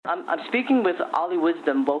I'm speaking with Ollie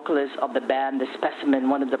Wisdom, vocalist of the band The Specimen,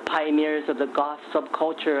 one of the pioneers of the goth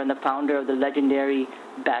subculture and the founder of the legendary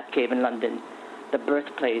Batcave in London, the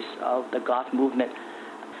birthplace of the goth movement.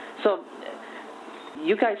 So,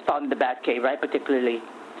 you guys founded the Batcave, right? Particularly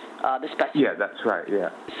The Specimen. Yeah, that's right. Yeah.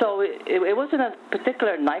 So it wasn't a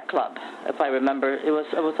particular nightclub, if I remember. It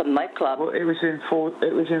was a nightclub. Well, it was in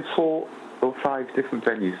four or five different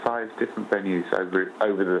venues. 5 different venues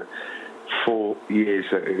over the 4 years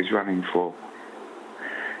that it was running for.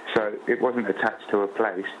 So it wasn't attached to a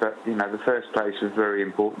place, but the first place was very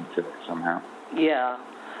important to it somehow. Yeah,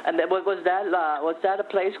 and was that a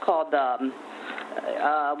place called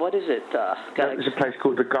what is it? It was a place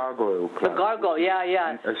called the Gargoyle Club. The Gargoyle, yeah.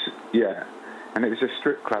 And it was a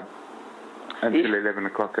strip club until 11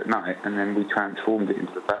 o'clock at night, and then we transformed it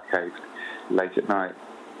into the Batcave late at night.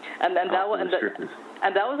 And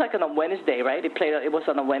that was like on a Wednesday, right? It was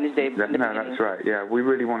on a Wednesday. No, that's right. Yeah, we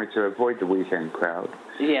really wanted to avoid the weekend crowd.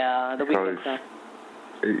 Yeah, the weekend crowd.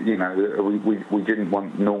 We didn't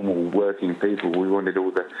want normal working people. We wanted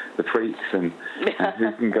all the freaks and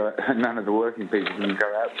who can go. None of the working people can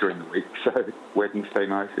go out during the week. So Wednesday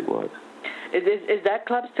night it was. Is that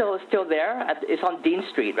club still there? It's on Dean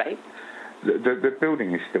Street, right? The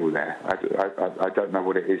building is still there. I don't know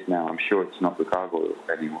what it is now. I'm sure it's not the Gargoyle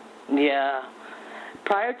anymore. Yeah.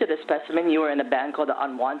 Prior to The Specimen, you were in a band called The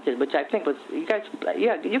Unwanted, which I think was you guys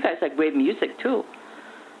had great music too.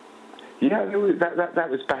 Yeah, that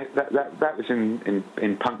was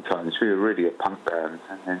in punk times. We were really a punk band,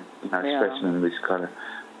 and then Specimen was kind of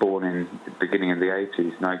born in the beginning of the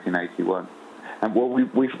 80s, 1981. And well,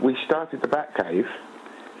 we started the Batcave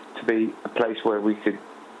to be a place where we could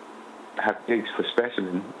have gigs for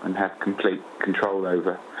Specimen and have complete control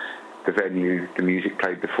over the venue, the music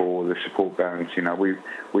played before, the support bands.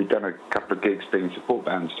 We'd done a couple of gigs being support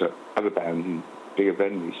bands to other bands in bigger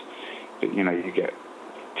venues, but you get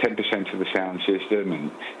 10% of the sound system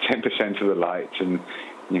and 10% of the lights, and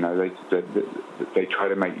they try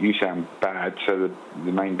to make you sound bad so that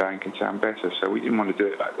the main band can sound better. So we didn't want to do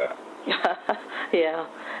it like that. Yeah,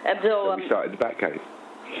 and so we started the Batcave.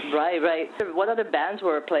 Right. What other bands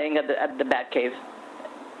were playing at the Batcave?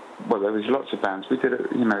 Well, there was lots of bands. We did a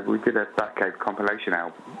Batcave compilation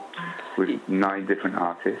album with 9 different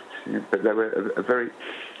artists, but they were a very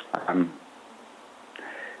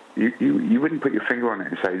You wouldn't put your finger on it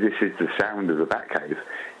and say this is the sound of the Batcave.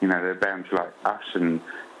 There are bands like us and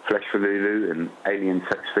Flesh for Lulu and Alien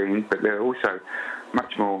Sex Fiend, but there are also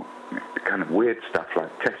much more kind of weird stuff like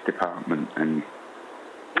Test Department and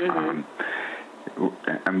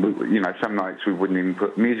some nights we wouldn't even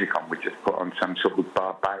put music on. We just put on some sort of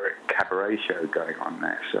barbaric cabaret show going on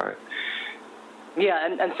there. So yeah,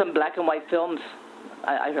 and some black and white films.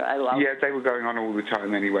 Yeah, they were going on all the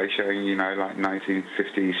time anyway, showing, like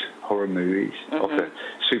 1950s horror movies off a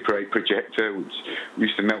Super 8 projector, which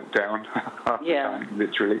used to melt down half the time,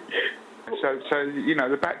 literally. So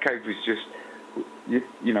the Batcave was just,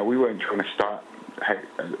 we weren't trying to start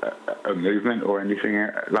a movement or anything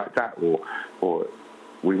like that, or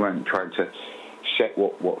we weren't trying to set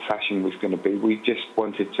what fashion was going to be. We just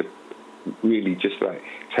wanted to really just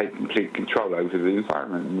take complete control over the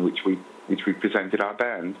environment in which we presented our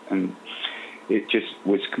band, and it just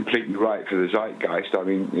was completely right for the zeitgeist. I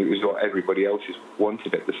mean, it was what everybody else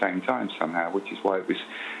wanted at the same time somehow, which is why it was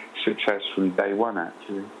success from day one,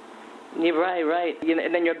 actually. Yeah, right.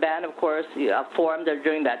 And then your band, of course, formed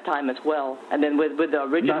during that time as well, and then with the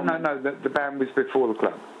original. No. The band was before the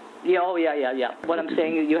club. Yeah. Oh, yeah. What I'm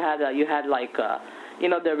saying is you had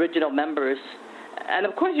the original members, and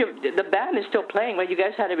of course the band is still playing. Right? You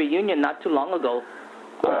guys had a reunion not too long ago.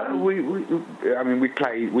 We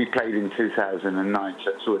played in 2009,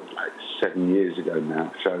 so it's sort of 7 years ago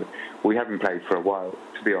now. So we haven't played for a while,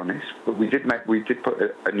 to be honest. But we did put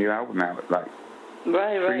a new album out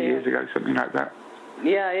 3 years ago, something like that.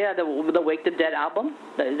 Yeah. The Wake the Dead album.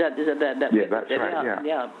 Is that yeah, that's right.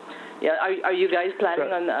 Yeah. Are you guys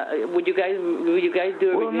planning on? Would you guys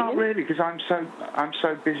do a reunion? Well, not really, because I'm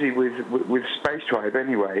so busy with Space Tribe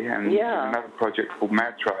anyway, and another project called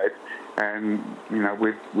Mad Tribe. And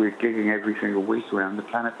we're gigging every single week around the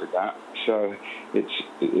planet with that, so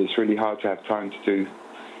it's really hard to have time to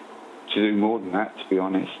do more than that, to be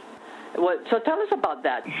honest. Well, so tell us about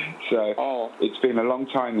that. So it's been a long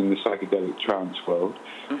time in the psychedelic trance world,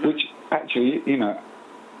 which actually,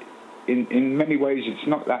 in many ways it's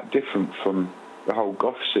not that different from the whole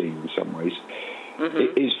goth scene in some ways.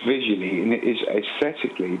 It is visually and it is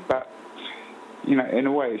aesthetically, but in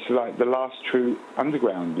a way, it's like the last true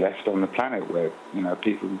underground left on the planet, where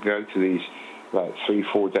people can go to these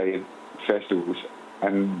 3-4 day festivals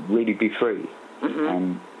and really be free.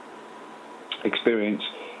 And experience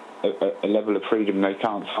a level of freedom they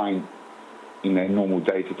can't find in their normal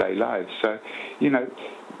day-to-day lives. So,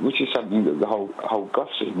 which is something that the whole goth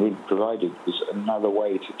scene really provided, was another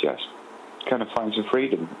way to just kind of find some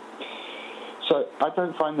freedom. So I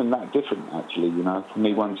don't find them that different, actually. For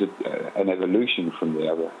me, one's an evolution from the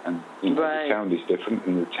other, and right. The sound is different,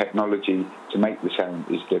 and the technology to make the sound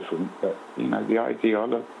is different. But the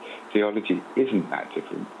ideology isn't that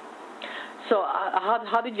different. So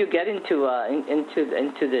how did you get into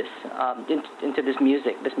this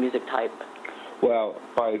music type? Well,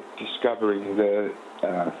 by discovering the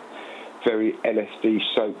very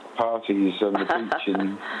LSD-soaked parties on the beach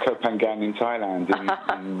in Koh Phangan in Thailand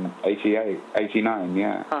in 89,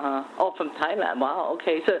 yeah. Uh-huh. Oh, from Thailand, wow,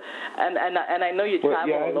 okay. So, and I know you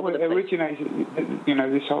travel all over the place. Originated,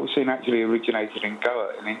 this whole scene actually originated in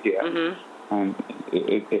Goa in India. Mm-hmm. And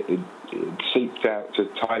it seeped out to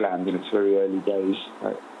Thailand in its very early days,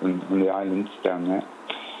 on the islands down there.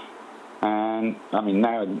 And I mean,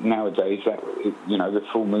 nowadays, the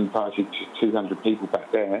full moon party to 200 people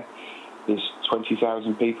back there is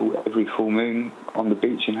 20,000 people every full moon on the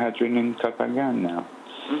beach in Hadrin in Koh Phangan now.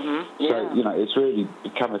 Mm-hmm. Yeah. So it's really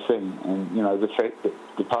become a thing. And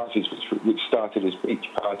the parties which started as beach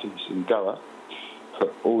parties in Goa,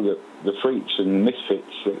 for all the freaks and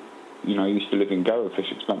misfits that used to live in Goa for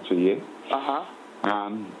 6 months a year. Uh-huh.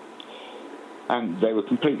 And they were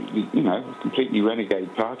completely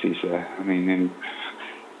renegade parties there. I mean,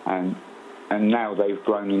 and now they've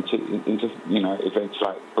grown into events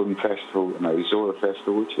like Boom Festival and Zora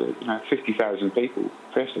Festival, which are 50,000 people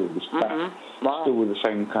festivals, mm-hmm. Wow. Still with the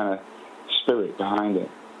same kind of spirit behind it.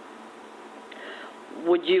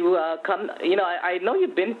 Would you come? I know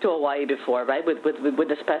you've been to Hawaii before, right? With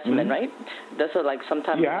the Specimen, mm-hmm. right? That's like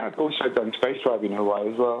sometime. Yeah, I've also done Space Tribe in Hawaii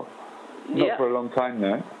as well. Not for a long time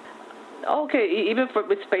though. Okay, even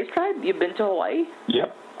with Space Tribe, you've been to Hawaii?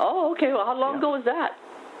 Yep. Oh, okay. Well, how long ago was that?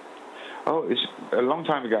 Oh, it's a long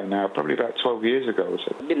time ago now. Probably about 12 years ago or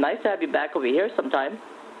so. It'd be nice to have you back over here sometime.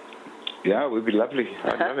 Yeah, it would be lovely.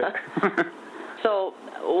 I'd love it. So,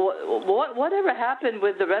 whatever happened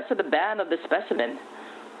with the rest of the band of the Specimen?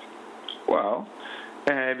 Well,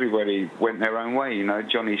 everybody went their own way.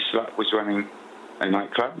 Johnny Slut was running a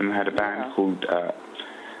nightclub and had a band called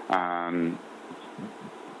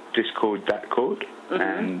Discord That Chord, mm-hmm.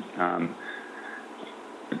 and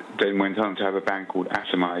then went on to have a band called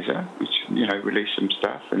Atomizer, which released some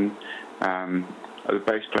stuff, and the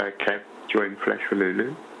bass player Kev joined Flesh for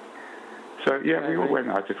Lulu. So yeah, we all went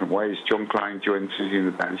our different ways. John Klein joined Susie and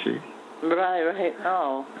the Banshees. Right.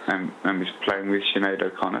 Oh. And was playing with Sinead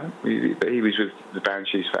O'Connor. He was with the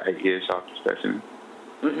Banshees for 8 years after Specimen.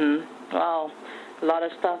 Mm-hmm. Wow. A lot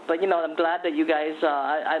of stuff, but I'm glad that you guys,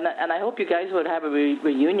 and I hope you guys would have a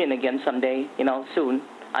reunion again someday, soon.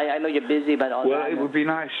 I know you're busy, but all it would be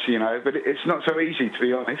nice, but it's not so easy, to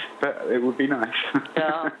be honest. But it would be nice.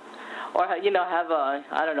 Yeah, or have a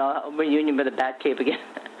reunion with the Batcave again.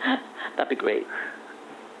 That'd be great.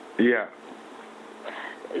 Yeah.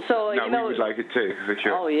 So we would like it too, for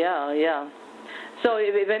sure. Oh yeah. So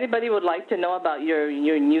if anybody would like to know about your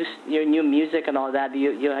new music and all that,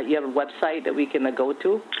 you have a website that we can go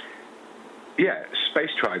to? Yeah,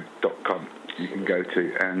 spacetribe.com you can go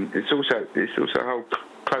to, and it's also whole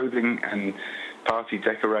clothing and party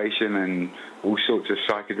decoration and all sorts of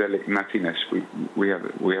psychedelic nuttiness. We have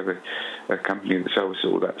a company that sells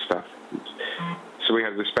all that stuff. So we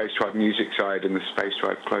have the Space Tribe music side and the Space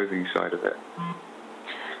Tribe clothing side of it.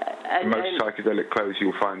 The most psychedelic clothes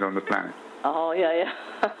you'll find on the planet. Oh, yeah.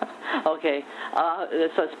 Okay.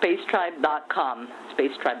 So spacetribe.com.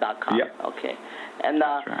 Spacetribe.com. Yep. Okay. And,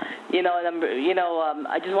 that's right.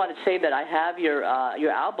 I just want to say that I have your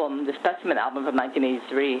album, the Specimen album from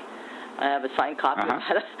 1983. I have a signed copy of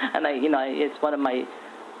that, and it's one of my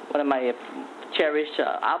cherished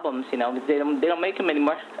albums. They don't make them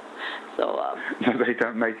anymore. So. No, they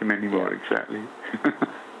don't make them anymore. Exactly.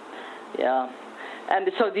 Yeah. And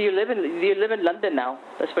so, do you live in London now?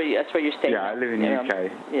 That's where you're staying. Yeah, I live in the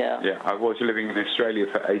UK. Yeah. Yeah, I was living in Australia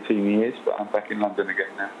for 18 years, but I'm back in London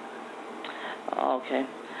again now. Okay.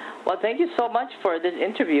 Well, thank you so much for this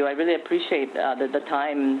interview. I really appreciate the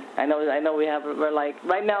time. I know we're like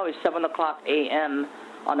right now it's 7:00 a.m.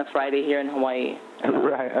 on a Friday here in Hawaii.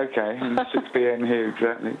 Right. Okay. 6 p.m. here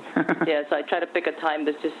exactly. Yeah. So I try to pick a time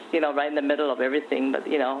that's just right in the middle of everything, but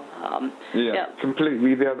yeah,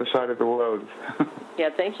 completely the other side of the world. Yeah.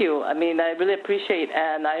 Thank you. I mean, I really appreciate,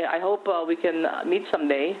 and I hope we can meet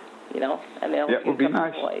someday. And it would be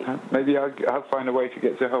nice. Maybe I'll find a way to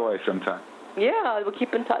get to Hawaii sometime. Yeah, we'll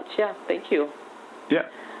keep in touch. Yeah, thank you. Yeah.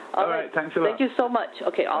 All right. Thanks a lot. Thank you so much.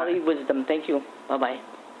 Okay, Ollie Wisdom. Thank you. Bye-bye.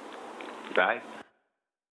 today.